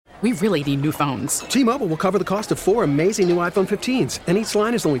We really need new phones. T-Mobile will cover the cost of 4 amazing new iPhone 15s, and each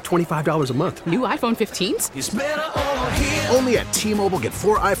line is only $25 a month. New iPhone 15s? It's better over here. Only at T-Mobile, get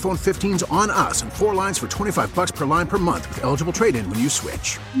 4 iPhone 15s on us and 4 lines for $25 per line per month with eligible trade-in when you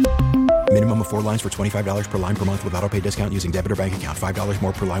switch. Minimum of 4 lines for $25 per line per month with autopay discount using debit or bank account. $5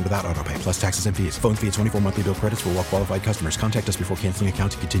 more per line without autopay, plus taxes and fees. Phone fee at 24 monthly bill credits for well-qualified customers. Contact us before canceling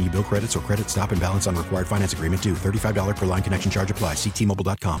account to continue bill credits or credit stop and balance on required finance agreement due. $35 per line connection charge applies. See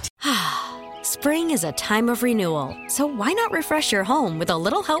T-Mobile.com. Spring is a time of renewal, so why not refresh your home with a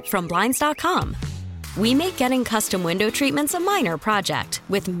little help from Blinds.com? We make getting custom window treatments a minor project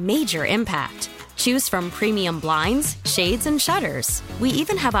with major impact. Choose from premium blinds, shades, and shutters. We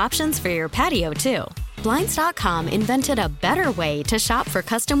even have options for your patio, too. Blinds.com invented a better way to shop for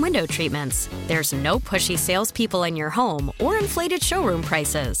custom window treatments. There's no pushy salespeople in your home or inflated showroom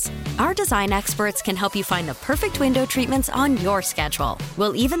prices. Our design experts can help you find the perfect window treatments on your schedule.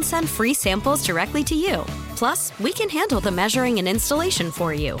 We'll even send free samples directly to you. Plus, we can handle the measuring and installation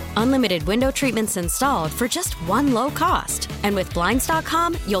for you. Unlimited window treatments installed for just one low cost. And with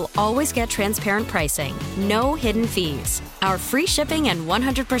Blinds.com, you'll always get transparent pricing. No hidden fees. Our free shipping and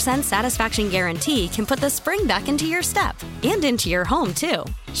 100% satisfaction guarantee can put the spring back into your step and into your home, too.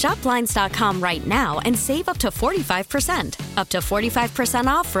 Shop Blinds.com right now and save up to 45%. Up to 45%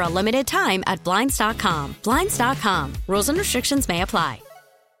 off for a limited time at Blinds.com. Blinds.com. Rules and restrictions may apply.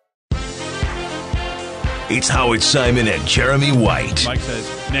 It's Howard Simon and Jeremy White. Mike says,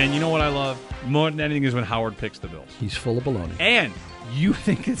 man, you know what I love more than anything is when Howard picks the Bills. He's full of baloney. And you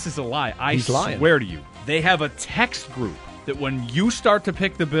think this is a lie. He's lying. Swear to you. They have a text group that when you start to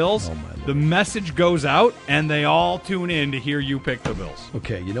pick the Bills, the message goes out and they all tune in to hear you pick the Bills.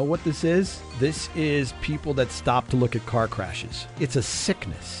 Okay, you know what this is? This is people that stop to look at car crashes. It's a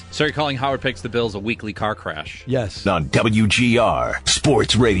sickness. So you're calling Howard Picks the Bills a weekly car crash? Yes. On WGR,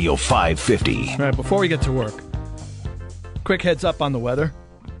 Sports Radio 550. All right, before we get to work, quick heads up on the weather.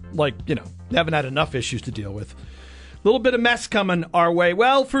 Like, haven't had enough issues to deal with. A little bit of mess coming our way.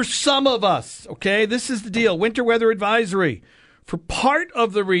 Well, for some of us, okay, this is the deal. Winter weather advisory for part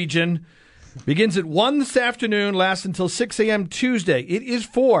of the region begins at 1 this afternoon, lasts until 6 a.m. Tuesday. It is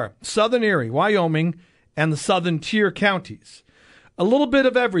for Southern Erie, Wyoming, and the southern tier counties. A little bit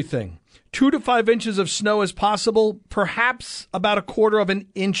of everything. 2 to 5 inches of snow is possible, perhaps about 1/4 of an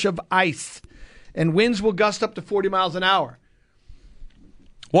inch of ice. And winds will gust up to 40 miles an hour.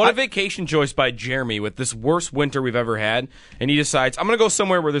 What a vacation choice by Jeremy with this worst winter we've ever had, and he decides, I'm going to go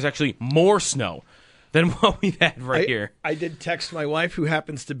somewhere where there's actually more snow than what we've had here. I did text my wife, who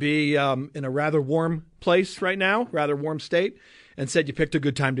happens to be in a rather warm place right now, rather warm state, and said you picked a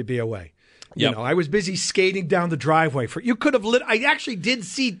good time to be away. Yep. I was busy skating down the driveway. You could have I actually did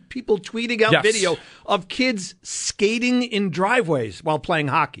see people tweeting out video of kids skating in driveways while playing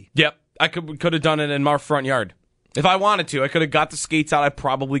hockey. Yep, I could have done it in our front yard. If I wanted to, I could have got the skates out. I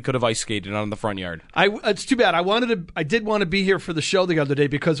probably could have ice skated on the front yard. It's too bad. I did want to be here for the show the other day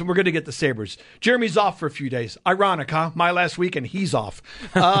because we're going to get the Sabres. Jeremy's off for a few days. Ironic, huh? My last week and he's off.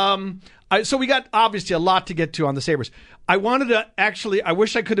 So we got obviously a lot to get to on the Sabres. I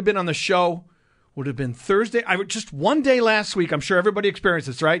wish I could have been on the show. Would have been Thursday. Just one day last week. I'm sure everybody experienced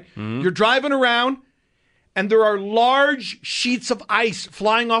this, right? Mm-hmm. You're driving around and there are large sheets of ice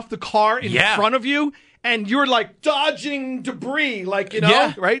flying off the car in front of you. And you're like dodging debris, right?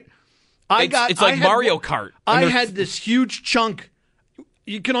 It's like Mario Kart. I had this huge chunk.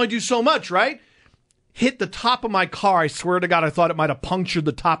 You can only do so much, right? Hit the top of my car. I swear to God, I thought it might have punctured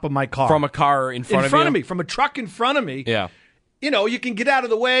the top of my car. From a car in front of me, from a truck in front of me. Yeah. You can get out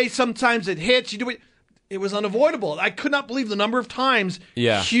of the way. Sometimes it hits. You do it. It was unavoidable. I could not believe the number of times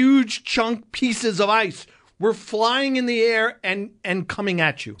huge chunk pieces of ice were flying in the air and coming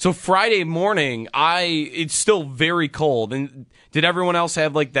at you. So Friday morning, it's still very cold. And did everyone else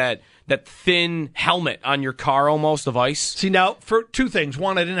have like that thin helmet on your car almost of ice? See, now, for 2 things.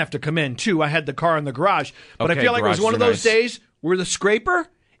 1, I didn't have to come in. 2, I had the car in the garage. But I feel like it was one of those days where the scraper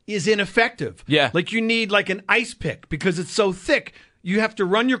is ineffective. Yeah. Like you need like an ice pick because it's so thick. You have to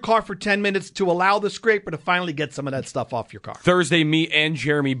run your car for 10 minutes to allow the scraper to finally get some of that stuff off your car. Thursday, me and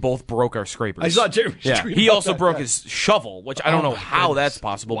Jeremy both broke our scrapers. I saw Jeremy. Yeah. He also broke his shovel, which I don't know how that's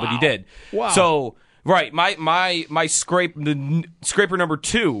possible, but he did. Wow. So, right, my scraper number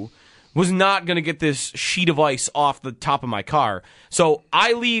 2 was not going to get this sheet of ice off the top of my car. So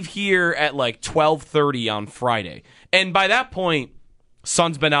I leave here at like 12:30 on Friday. And by that point,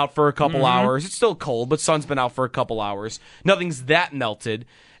 sun's been out for a couple hours. It's still cold, but sun's been out for a couple hours. Nothing's that melted.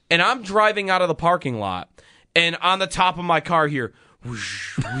 And I'm driving out of the parking lot, and on the top of my car here,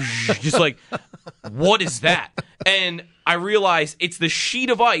 whoosh, whoosh, just like, what is that? And I realize it's the sheet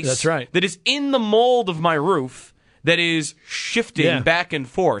of ice That's right. that is in the mold of my roof that is shifting back and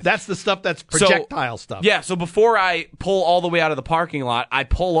forth. That's the stuff that's projectile stuff. Yeah, so before I pull all the way out of the parking lot, I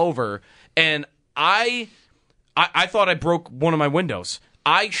pull over, and I thought I broke one of my windows.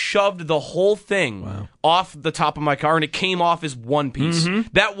 I shoved the whole thing off the top of my car, and it came off as one piece.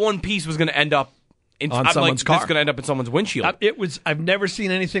 That one piece was going to end up on someone's car. It's going to end up in someone's windshield. I've never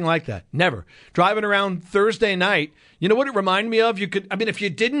seen anything like that. Never. Driving around Thursday night, you know what it reminded me of? If you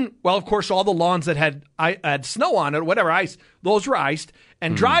didn't, well, of course, all the lawns that had snow on it, whatever, ice, those were iced.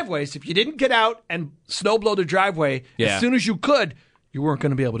 And driveways, if you didn't get out and snow blow the driveway as soon as you could, you weren't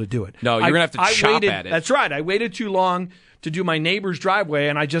going to be able to do it. No, you're going to have to chop at it. That's right. I waited too long to do my neighbor's driveway,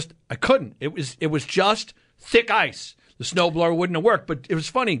 and I couldn't. It was just thick ice. The snowblower wouldn't have worked. But it was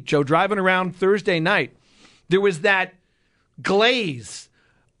funny, Joe, driving around Thursday night, there was that glaze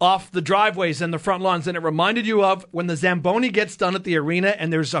off the driveways and the front lawns, and it reminded you of when the Zamboni gets done at the arena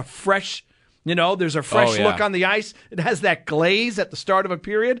and there's a fresh look on the ice. It has that glaze at the start of a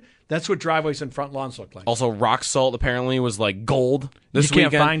period. That's what driveways and front lawns look like. Also, rock salt apparently was like gold this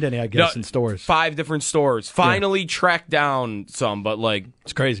weekend. You can't find any, I guess, in stores. 5 different stores. Finally tracked down some, but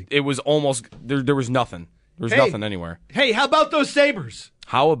it's crazy. It was almost there was nothing. There was nothing anywhere. Hey, how about those Sabres?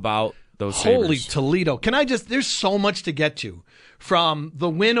 How about those Holy Sabres? Toledo. There's so much to get to. From the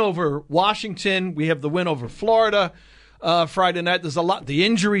win over Washington, we have the win over Florida Friday night. There's a lot. The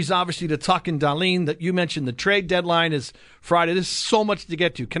injuries, obviously, to Tuck and Dahlin that you mentioned. The trade deadline is Friday. There's so much to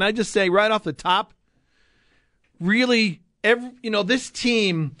get to. Can I just say right off the top, really, this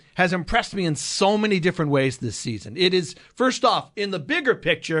team has impressed me in so many different ways this season. It is, first off, in the bigger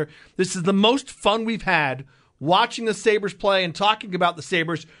picture, this is the most fun we've had watching the Sabres play and talking about the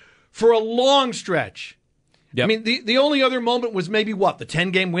Sabres for a long stretch. Yep. I mean, the only other moment was maybe the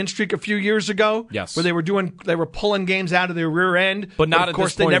 10-game win streak a few years ago? Yes. Where they were pulling games out of their rear end. But not of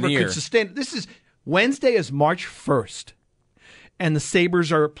course, at this point they never in the year. could sustain it. Wednesday is March 1st. And the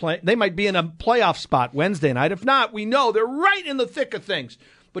Sabres are they might be in a playoff spot Wednesday night. If not, we know they're right in the thick of things.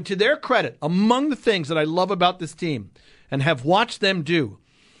 But to their credit, among the things that I love about this team and have watched them do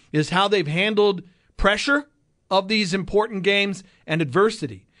is how they've handled pressure of these important games and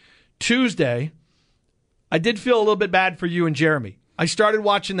adversity. Tuesday, I did feel a little bit bad for you and Jeremy. I started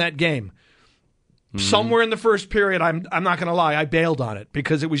watching that game. Somewhere in the first period, I'm not going to lie, I bailed on it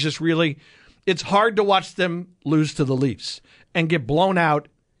because it was just really, it's hard to watch them lose to the Leafs and get blown out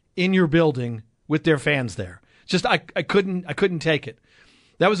in your building with their fans there. Just I couldn't take it.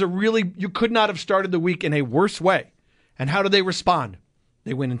 That was you could not have started the week in a worse way. And how did they respond?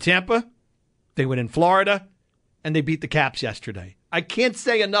 They win in Tampa, they win in Florida, and they beat the Caps yesterday. I can't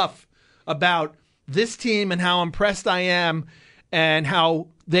say enough about this team and how impressed I am and how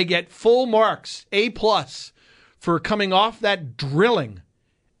they get full marks, A+, for coming off that drilling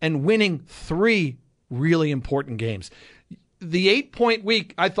and winning 3 really important games. The 8-point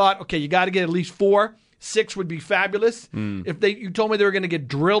week, I thought, okay, you got to get at least 4. 6 would be fabulous. If you told me they were going to get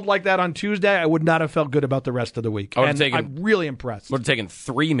drilled like that on Tuesday, I would not have felt good about the rest of the week. I'm really impressed. Would have taken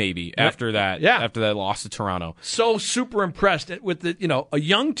 3 maybe after that. Yeah. After that loss to Toronto. So super impressed with a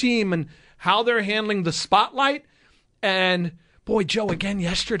young team and how they're handling the spotlight. And boy, Joe, again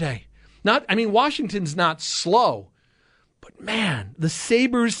yesterday. Washington's not slow, but man, the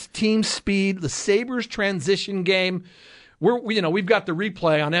Sabres team speed, the Sabres transition game. We've got the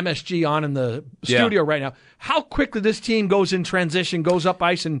replay on MSG on in the studio right now. How quickly this team goes in transition, goes up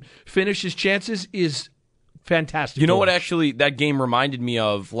ice, and finishes chances is fantastic. You know what actually that game reminded me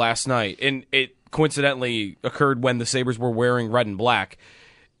of last night, and it coincidentally occurred when the Sabres were wearing red and black.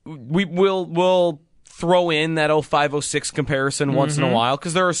 We'll throw in that 05-06 comparison once in a while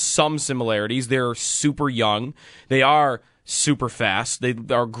because there are some similarities. They're super young. They are super fast. They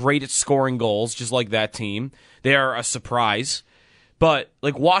are great at scoring goals, just like that team. They are a surprise. But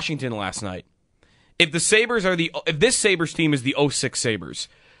like Washington last night, if this Sabres team is the 06 Sabres,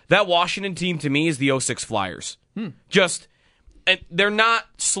 that Washington team to me is the 06 Flyers. And they're not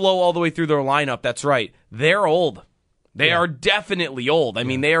slow all the way through their lineup. That's right. They're old. They are definitely old. I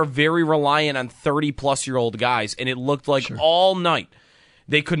mean, they are very reliant on 30-plus-year-old guys, and it looked like all night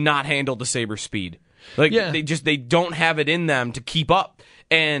they could not handle the Sabres' speed. They don't have it in them to keep up.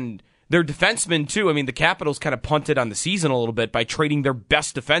 And their defensemen, too. I mean, the Capitals kind of punted on the season a little bit by trading their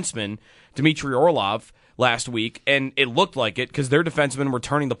best defenseman, Dmitry Orlov, last week, and it looked like it because their defensemen were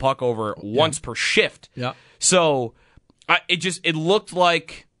turning the puck over once per shift. Yeah. So it looked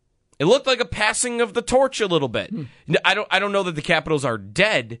like a passing of the torch a little bit. I don't know that the Capitals are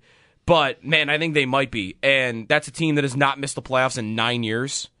dead, but man, I think they might be. And that's a team that has not missed the playoffs in 9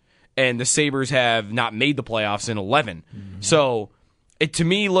 years. and the Sabres have not made the playoffs in 11. So it to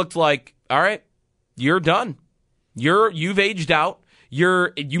me looked like, all right, you're done. You've aged out.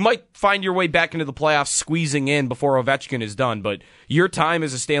 You might find your way back into the playoffs squeezing in before Ovechkin is done, but your time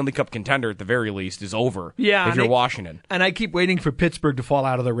as a Stanley Cup contender at the very least is over if you're Washington. And I keep waiting for Pittsburgh to fall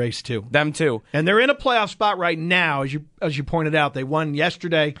out of the race too. Them too. And they're in a playoff spot right now, as you pointed out. They won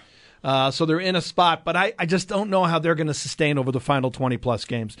yesterday, so they're in a spot, but I just don't know how they're going to sustain over the final 20-plus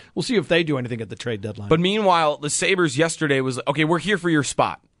games. We'll see if they do anything at the trade deadline. But meanwhile, the Sabres yesterday was, okay, we're here for your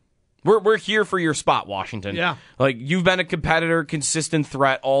spot. We're here for your spot, Washington. Yeah. Like, you've been a competitor, consistent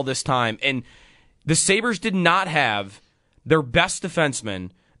threat all this time. And the Sabres did not have their best defenseman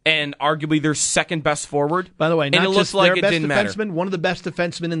and arguably their second best forward. By the way, not and it just looked like their it best didn't defenseman, matter. one of the best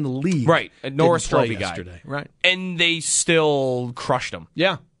defensemen in the league. Right, a Norris Trophy guy. Yesterday. Right. And they still crushed them.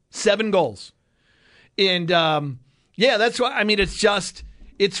 Yeah, 7 goals. And, that's why, I mean,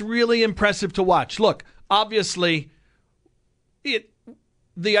 it's really impressive to watch. Look, obviously,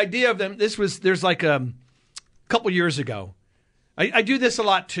 the idea of them, there's like a couple years ago. I do this a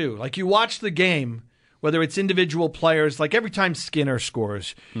lot too. Like, you watch the game, whether it's individual players, like every time Skinner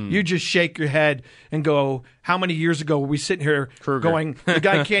scores, you just shake your head and go, how many years ago were we sitting here going, the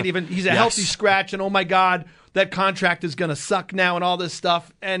guy can't even, he's a healthy scratch, and oh my God, that contract is going to suck now and all this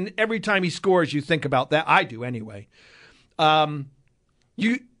stuff. And every time he scores, you think about that. I do anyway.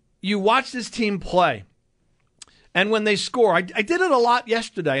 You watch this team play. And when they score, I did it a lot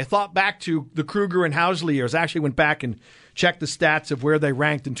yesterday. I thought back to the Kruger and Housley years. I actually went back and checked the stats of where they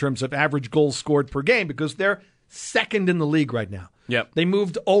ranked in terms of average goals scored per game, because they're second in the league right now. Yep. They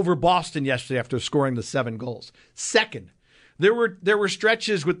moved over Boston yesterday after scoring the 7 goals. Second. There were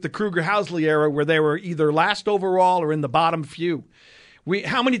stretches with the Kruger-Housley era where they were either last overall or in the bottom few.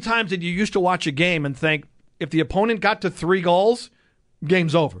 How many times did you used to watch a game and think, if the opponent got to 3 goals,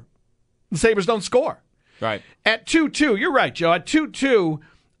 game's over? The Sabres don't score. Right. At 2-2, you're right, Joe. At 2-2,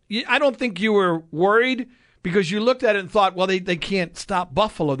 I don't think you were worried, because you looked at it and thought, well, they can't stop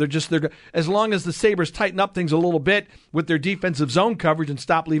Buffalo. They're as long as the Sabres tighten up things a little bit with their defensive zone coverage and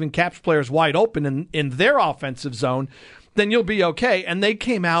stop leaving Caps players wide open in their offensive zone, then you'll be okay. And they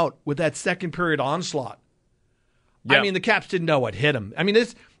came out with that second period onslaught. Yep. I mean, the Caps didn't know what hit them. I mean,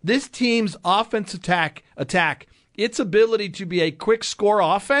 this team's offense attack, its ability to be a quick score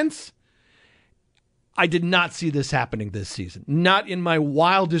offense, I did not see this happening this season. Not in my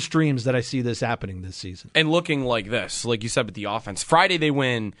wildest dreams that I see this happening this season. And looking like this, like you said with the offense, Friday they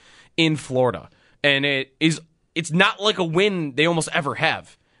win in Florida. And it's not like a win they almost ever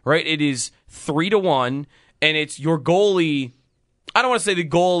have, right? It is 3-1, and it's your goalie. I don't want to say the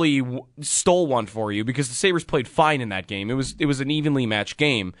goalie stole one for you, because the Sabres played fine in that game. It was an evenly matched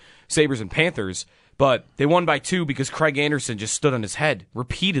game, Sabres and Panthers. But they won by 2 because Craig Anderson just stood on his head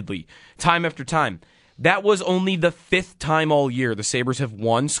repeatedly, time after time. That was only the 5th time all year the Sabres have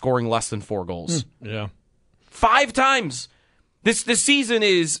won scoring less than 4 goals. Yeah. 5 times. This season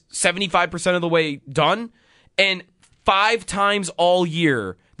is 75% of the way done, and 5 times all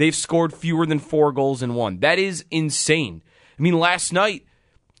year they've scored fewer than 4 goals and won. That is insane. I mean, last night,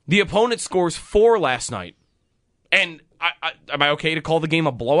 the opponent scores 4 last night. And am I okay to call the game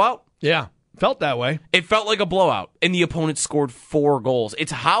a blowout? Yeah. Felt that way. It felt like a blowout, and the opponent scored 4 goals.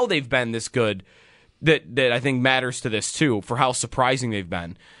 It's how they've been this good that I think matters to this, too, for how surprising they've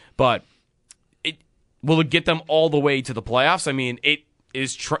been. But will it get them all the way to the playoffs? I mean,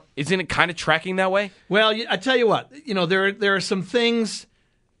 isn't it kind of tracking that way? Well, I tell you what, there are some things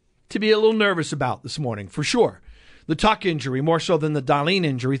to be a little nervous about this morning, for sure. The Tuck injury, more so than the Dahlin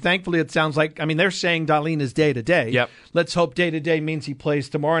injury. Thankfully, it sounds like, they're saying Dahlin is day-to-day. Yep. Let's hope day-to-day means he plays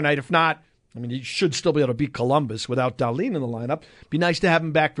tomorrow night. If not, he should still be able to beat Columbus without Dahlin in the lineup. Be nice to have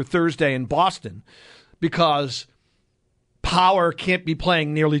him back for Thursday in Boston, because Power can't be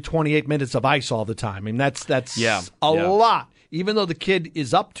playing nearly 28 minutes of ice all the time. That's a lot. Even though the kid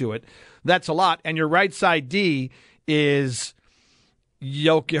is up to it, that's a lot. And your right side D is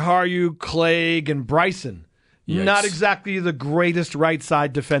Jokiharju, Clegg, and Bryson. Yikes. Not exactly the greatest right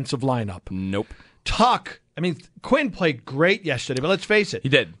side defensive lineup. Nope. Tuck, Quinn played great yesterday, but let's face it. He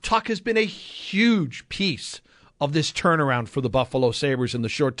did. Tuck has been a huge piece of this turnaround for the Buffalo Sabres in the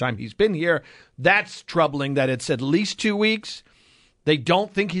short time he's been here. That's troubling that it's at least 2 weeks. They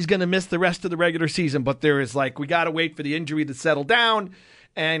don't think he's going to miss the rest of the regular season, but there is we got to wait for the injury to settle down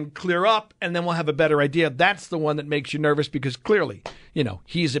and clear up, and then we'll have a better idea. That's the one that makes you nervous, because clearly,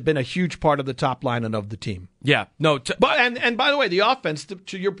 he's been a huge part of the top line and of the team. Yeah. No. But and by the way, the offense,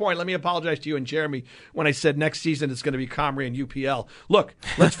 to your point, let me apologize to you and Jeremy when I said next season it's going to be Comrie and UPL. Look,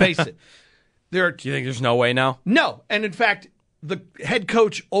 let's face it. Do you think there's no way now? No. And in fact, the head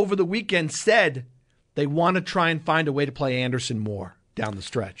coach over the weekend said they want to try and find a way to play Anderson more down the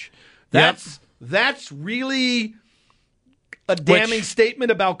stretch. That's really a damning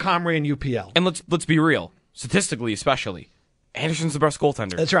statement about Comrie and UPL. And let's be real, statistically especially, Anderson's the best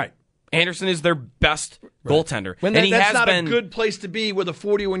goaltender. That's right. Anderson is their best goaltender. When and that's not a good place to be with a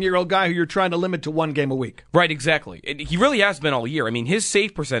 41-year-old guy who you're trying to limit to one game a week. Right, exactly. He really has been all year. I mean, his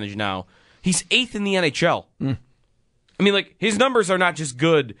save percentage now, he's 8th in the NHL. I mean, like, his numbers are not just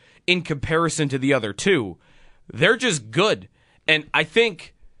good in comparison to the other two. They're just good. And I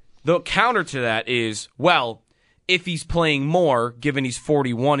think the counter to that is, well, if he's playing more, given he's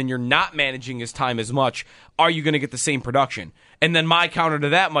 41 and you're not managing his time as much, are you going to get the same production? And then my counter to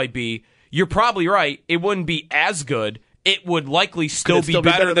that might be, you're probably right. It wouldn't be as good. It would likely still be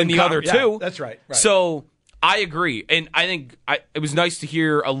better than the other two. That's right. So I agree. And I think it was nice to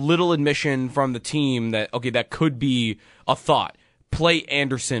hear a little admission from the team that, okay, that could be a thought. Play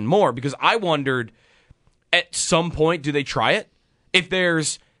Anderson more. Because I wondered, at some point, do they try it? If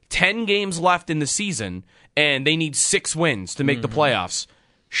there's 10 games left in the season and they need 6 wins to make the playoffs,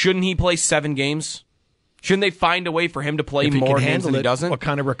 shouldn't he play 7 games? Shouldn't they find a way for him to play more games than he doesn't? What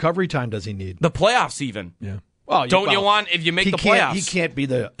kind of recovery time does he need? The playoffs, even. Yeah. Well, you want, if you make the playoffs? He can't be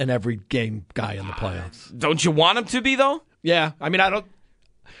an every game guy in the playoffs. Don't you want him to be, though? Yeah. I mean, I don't.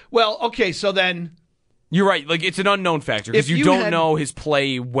 Well, okay, so then. You're right. Like, it's an unknown factor because you don't know his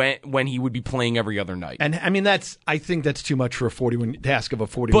play when he would be playing every other night. And I mean, I think that's too much for a 41 task of a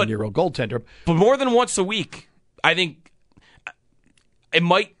 41-year-old goaltender. But more than once a week, I think it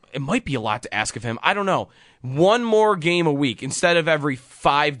might be a lot to ask of him. I don't know. One more game a week instead of every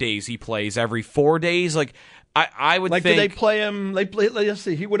 5 days he plays, every 4 days. Like I would think. Do they play him? Let's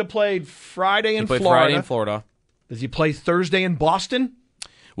see. He would have played Friday in Florida. Friday in Florida. Does he play Thursday in Boston?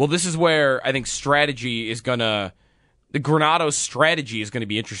 Well, this is where I think the Granato's strategy is going to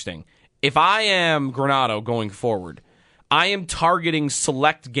be interesting. If I am Granato going forward, I am targeting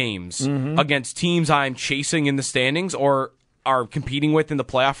select games against teams I'm chasing in the standings or are competing with in the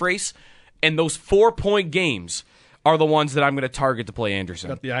playoff race, and those 4-point games are the ones that I'm going to target to play Anderson.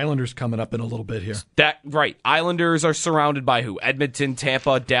 Got the Islanders coming up in a little bit here. Right. Islanders are surrounded by who? Edmonton,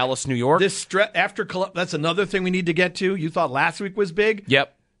 Tampa, Dallas, New York. That's another thing we need to get to. You thought last week was big?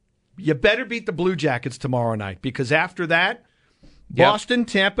 Yep. You better beat the Blue Jackets tomorrow night because after that, Boston,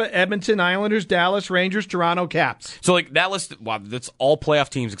 Tampa, Edmonton, Islanders, Dallas, Rangers, Toronto, Caps. So like that list, that's all playoff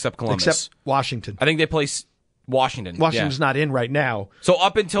teams except Columbus. Except Washington. I think they play Washington. Washington's not in right now. So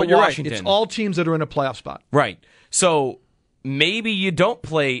up until Washington. Right. It's all teams that are in a playoff spot. Right. So maybe you don't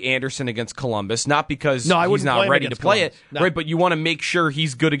play Anderson against Columbus, not because he's not ready to play it, right? But you want to make sure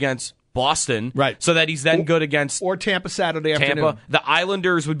he's good against Boston, right? So that he's then good against or Tampa Saturday afternoon. The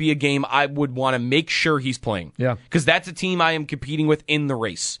Islanders would be a game I would want to make sure he's playing, because that's a team I am competing with in the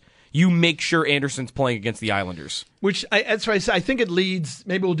race. You make sure Anderson's playing against the Islanders, which that's why I think it leads.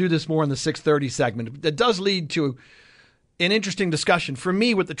 Maybe we'll do this more in the 6:30 segment. That does lead to an interesting discussion for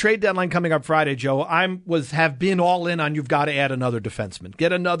me with the trade deadline coming up Friday. Joe, have been all in on you've got to add another defenseman,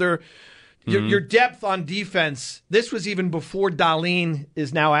 get another. Your depth on defense, this was even before Dahlin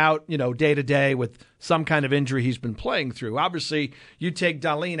is now out, day to day with some kind of injury he's been playing through. Obviously, you take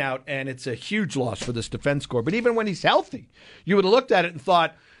Dahlin out, and it's a huge loss for this defense corps. But even when he's healthy, you would have looked at it and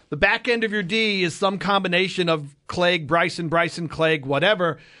thought, the back end of your D is some combination of Clague, Bryson, Clague,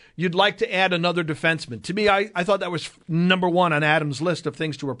 whatever. You'd like to add another defenseman. To me, I thought that was number one on Adam's list of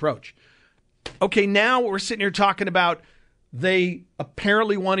things to approach. Okay, now we're sitting here talking about they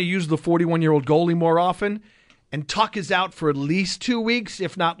apparently want to use the 41-year-old goalie more often, and Tuch is out for at least 2 weeks,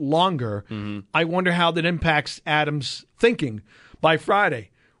 if not longer. I wonder how that impacts Adam's thinking by Friday.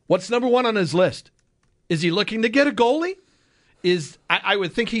 What's number one on his list? Is he looking to get a goalie? I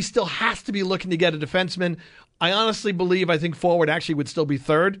would think he still has to be looking to get a defenseman. I honestly believe I think forward actually would still be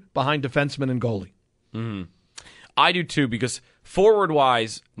third behind defenseman and goalie. I do too, because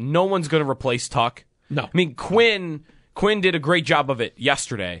forward-wise, no one's going to replace Tuch. No. I mean, Quinn did a great job of it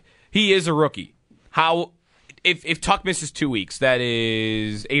yesterday. He is a rookie. If Tuch misses 2 weeks, that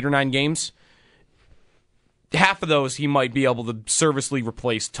is 8 or 9 games. Half of those he might be able to serviceably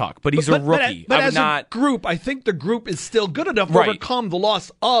replace Tuch, but he's a rookie. But as a group, I think the group is still good enough to overcome the loss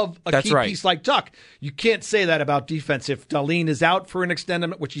of a key piece like Tuch. You can't say that about defense. If Dahlin is out for an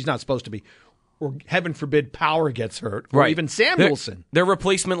extended, which he's not supposed to be, or heaven forbid Power gets hurt, or even Samuelson. Their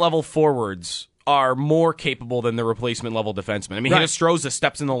replacement level forwards are more capable than the replacement level defenseman. I mean, Hinostroza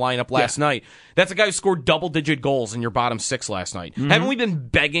steps in the lineup last night. That's a guy who scored double-digit goals in your bottom 6 last night. Haven't we been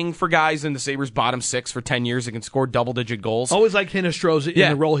begging for guys in the Sabres' bottom 6 for 10 years that can score double-digit goals? Always like Hinostroza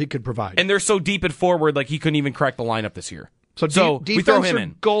in the role he could provide. And they're so deep at forward, like he couldn't even crack the lineup this year. So defense we throw him or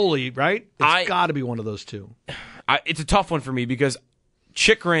in. goalie, right? It's got to be one of those two. It's a tough one for me because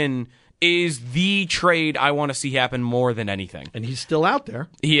Chychrun is the trade I want to see happen more than anything. And he's still out there.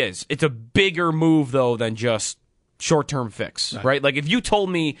 He is. It's a bigger move, though, than just short-term fix, right? Like, if you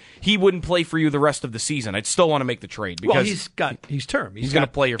told me he wouldn't play for you the rest of the season, I'd still want to make the trade. Because he's term. He's going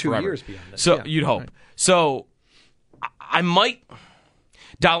to play here 2 forever. years beyond that. So you'd hope. Right. So I might...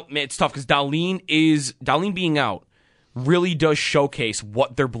 it's tough because Dahlin being out really does showcase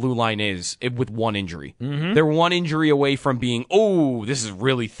what their blue line is with one injury. Mm-hmm. They're one injury away from being, this is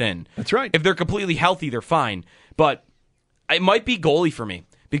really thin. That's right. If they're completely healthy, they're fine. But it might be goalie for me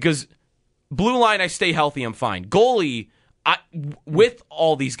because blue line, I stay healthy, I'm fine. Goalie, with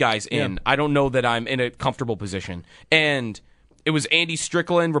all these guys in, I don't know that I'm in a comfortable position. And it was Andy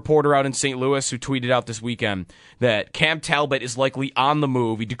Strickland, reporter out in St. Louis, who tweeted out this weekend that Cam Talbot is likely on the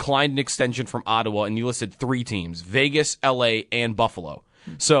move. He declined an extension from Ottawa, and he listed 3 teams, Vegas, LA, and Buffalo.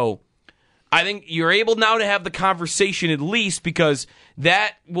 So I think you're able now to have the conversation at least because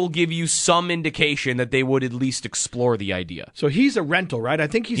that will give you some indication that they would at least explore the idea. So he's a rental, right? I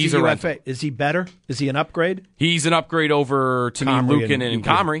think he's a UFA. Rental. Is he better? Is he an upgrade? He's an upgrade over, to me, Luukkonen and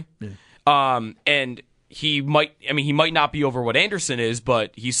Comrie. Yeah. And he might not be over what Anderson is,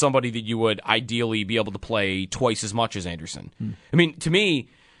 but he's somebody that you would ideally be able to play twice as much as Anderson. I mean, to me,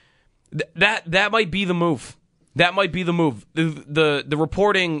 that might be the move. That might be the move. The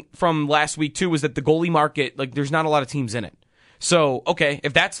reporting from last week, too, was that the goalie market, there's not a lot of teams in it. So, okay,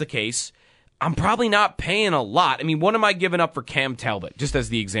 if that's the case, I'm probably not paying a lot. I mean, what am I giving up for Cam Talbot, just as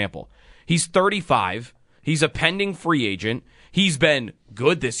the example? He's 35. He's a pending free agent. He's been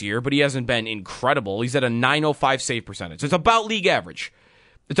good this year, but he hasn't been incredible. He's at a .905 save percentage. It's about league average.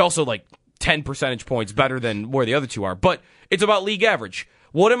 It's also 10 percentage points better than where the other two are, but it's about league average.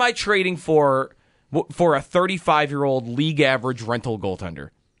 What am I trading for a 35-year-old league average rental goaltender?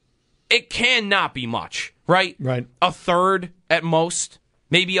 It cannot be much, right? Right. A third at most,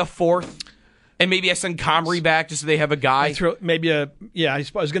 maybe a fourth. And maybe I send Comrie back just so they have a guy. I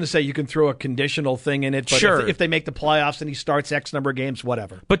was going to say you can throw a conditional thing in it, but sure. if they make the playoffs and he starts X number of games,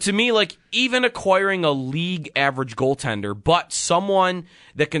 whatever. But to me, even acquiring a league average goaltender, but someone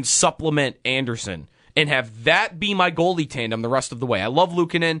that can supplement Anderson and have that be my goalie tandem the rest of the way. I love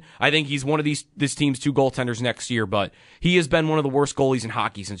Luukkonen. I think he's one of this team's 2 goaltenders next year, but he has been one of the worst goalies in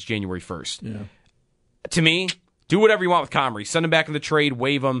hockey since January 1st. Yeah. To me, do whatever you want with Comrie. Send him back in the trade,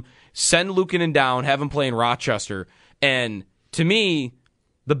 waive him, send Luukkonen down, have him play in Rochester. And to me,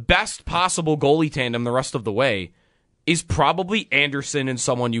 the best possible goalie tandem the rest of the way is probably Anderson and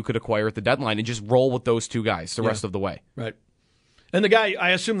someone you could acquire at the deadline and just roll with those 2 guys the rest of the way. Right. And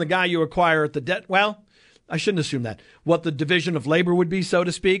I assume the guy you acquire at the I shouldn't assume that. What the division of labor would be, so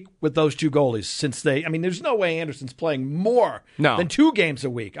to speak, with those 2 goalies, since there's no way Anderson's playing more than 2 games a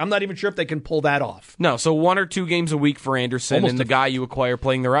week. I'm not even sure if they can pull that off. No, so 1 or 2 games a week for Anderson and the guy you acquire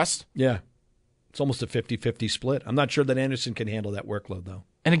playing the rest? Yeah. It's almost a 50-50 split. I'm not sure that Anderson can handle that workload, though.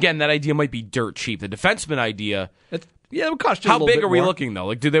 And again, that idea might be dirt cheap. The defenseman idea... it would cost you a little bit more. How big are we looking,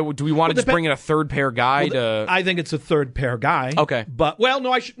 though? Do we want to just bring in a third pair guy? I think it's a third pair guy. Okay. But,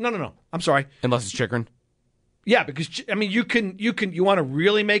 no. I'm sorry. Unless it's Chychrun. Yeah, because you want to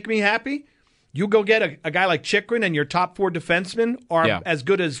really make me happy? You go get a guy like Chychrun, and your top 4 defensemen are as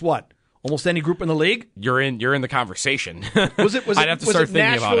good as what? Almost any group in the league. You're in the conversation. Was it I'd have to start thinking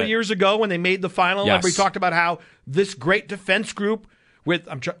Nashville about it. years ago when they made the final? Yes. We talked about how this great defense group with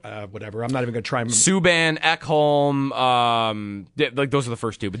whatever. I'm not even going to try. Subban, Ekholm, those are the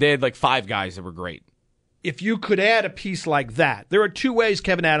first 2, but they had 5 guys that were great. If you could add a piece like that, there are 2 ways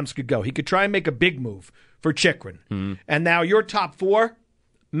Kevin Adams could go. He could try and make a big move for Chychrun. And now your top 4,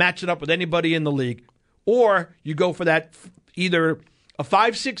 match it up with anybody in the league. Or you go for that either a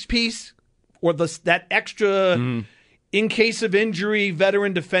 5-6 piece or that extra in case of injury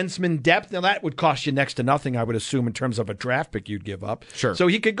veteran defenseman depth. Now that would cost you next to nothing, I would assume, in terms of a draft pick you'd give up. Sure. So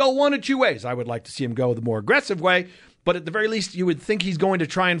he could go 1 or 2 ways. I would like to see him go the more aggressive way. But at the very least, you would think he's going to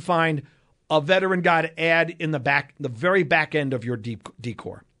try and find a veteran guy to add in the very back end of your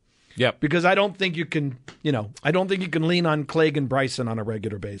decor. Yep. Because I don't think you can, lean on Clegg and Bryson on a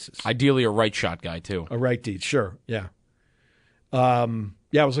regular basis. Ideally, a right shot guy too. A right D, sure, yeah. I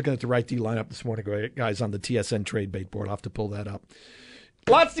was looking at the right D lineup this morning, guys, on the TSN trade bait board. I'll have to pull that up.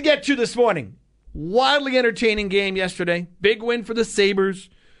 Lots to get to this morning. Wildly entertaining game yesterday. Big win for the Sabres.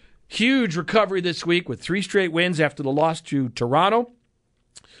 Huge recovery this week with 3 straight wins after the loss to Toronto.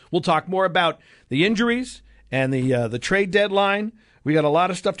 We'll talk more about the injuries and the trade deadline. We got a lot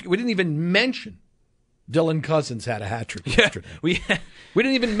of stuff. We didn't even mention Dylan Cousins had a hat trick yesterday. We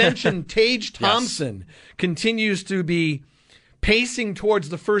didn't even mention Tage Thompson continues to be pacing towards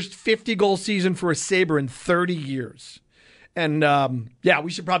the first 50-goal season for a Sabre in 30 years. And,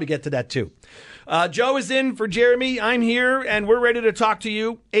 we should probably get to that, too. Joe is in for Jeremy. I'm here, and we're ready to talk to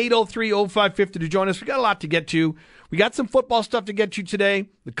you. 803-0550 to join us. We got a lot to get to. We got some football stuff to get to today.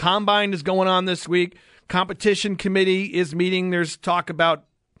 The Combine is going on this week. Competition committee is meeting. There's talk about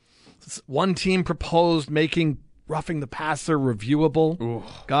one team proposed making roughing the passer reviewable. Ooh.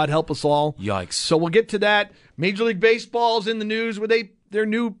 God help us all. Yikes. So we'll get to that. Major League Baseball's in the news with their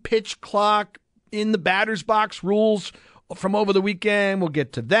new pitch clock in the batter's box rules from over the weekend. We'll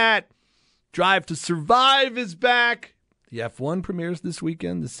get to that. Drive to Survive is back. The F1 premieres this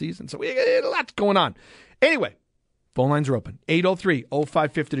weekend, this season. So we got a lot going on. Anyway, phone lines are open.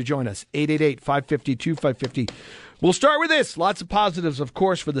 803-0550 to join us. 888-550-2550. We'll start with this. Lots of positives, of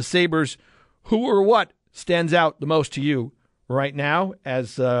course, for the Sabres. Who or what stands out the most to you right now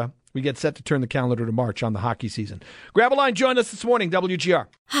as we get set to turn the calendar to March on the hockey season? Grab a line. Join us this morning, WGR.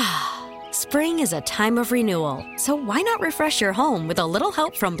 Spring is a time of renewal, so why not refresh your home with a little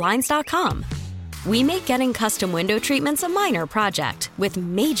help from Blinds.com? We make getting custom window treatments a minor project with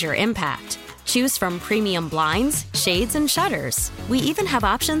major impact. Choose from premium blinds, shades, and shutters. We even have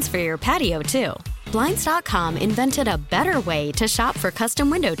options for your patio, too. Blinds.com invented a better way to shop for custom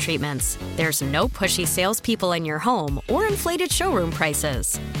window treatments. There's no pushy salespeople in your home or inflated showroom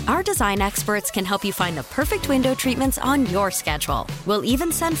prices. Our design experts can help you find the perfect window treatments on your schedule. We'll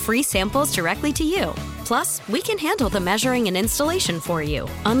even send free samples directly to you. Plus, we can handle the measuring and installation for you.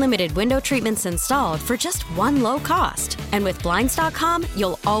 Unlimited window treatments installed for just one low cost. And with Blinds.com,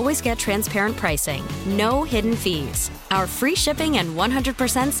 you'll always get transparent pricing. No hidden fees. Our free shipping and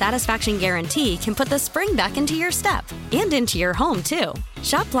 100% satisfaction guarantee can put the spring back into your step and into your home, too.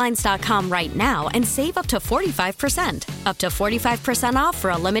 Shop Blinds.com right now and save up to 45%. Up to 45% off for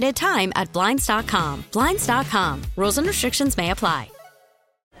a limited time at Blinds.com. Blinds.com. Rules and restrictions may apply.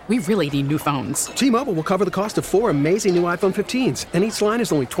 We really need new phones. T-Mobile will cover the cost of 4 amazing new iPhone 15s, and each line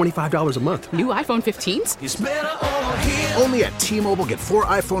is only $25 a month. New iPhone 15s? It's better over here. Only at T-Mobile, get 4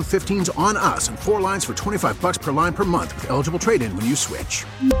 iPhone 15s on us and 4 lines for $25 per line per month with eligible trade-in when you switch.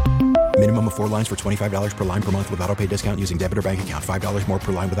 Minimum of 4 lines for $25 per line per month with autopay discount using debit or bank account. $5 more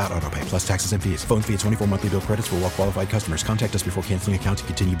per line without autopay, plus taxes and fees. Phone fee at 24 monthly bill credits for well-qualified customers. Contact us before canceling account to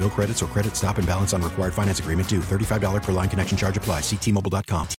continue bill credits or credit stop and balance on required finance agreement due. $35 per line connection charge applies. See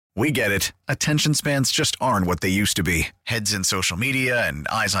T-Mobile.com. We get it. Attention spans just aren't what they used to be. Heads in social media and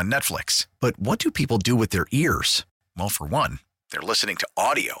eyes on Netflix. But what do people do with their ears? Well, for one, they're listening to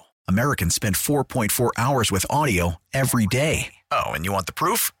audio. Americans spend 4.4 hours with audio every day. Oh, and you want the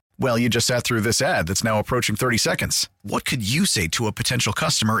proof? Well, you just sat through this ad that's now approaching 30 seconds. What could you say to a potential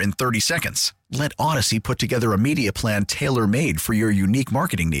customer in 30 seconds? Let Odyssey put together a media plan tailor-made for your unique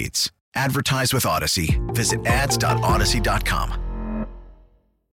marketing needs. Advertise with Odyssey. Visit ads.odyssey.com.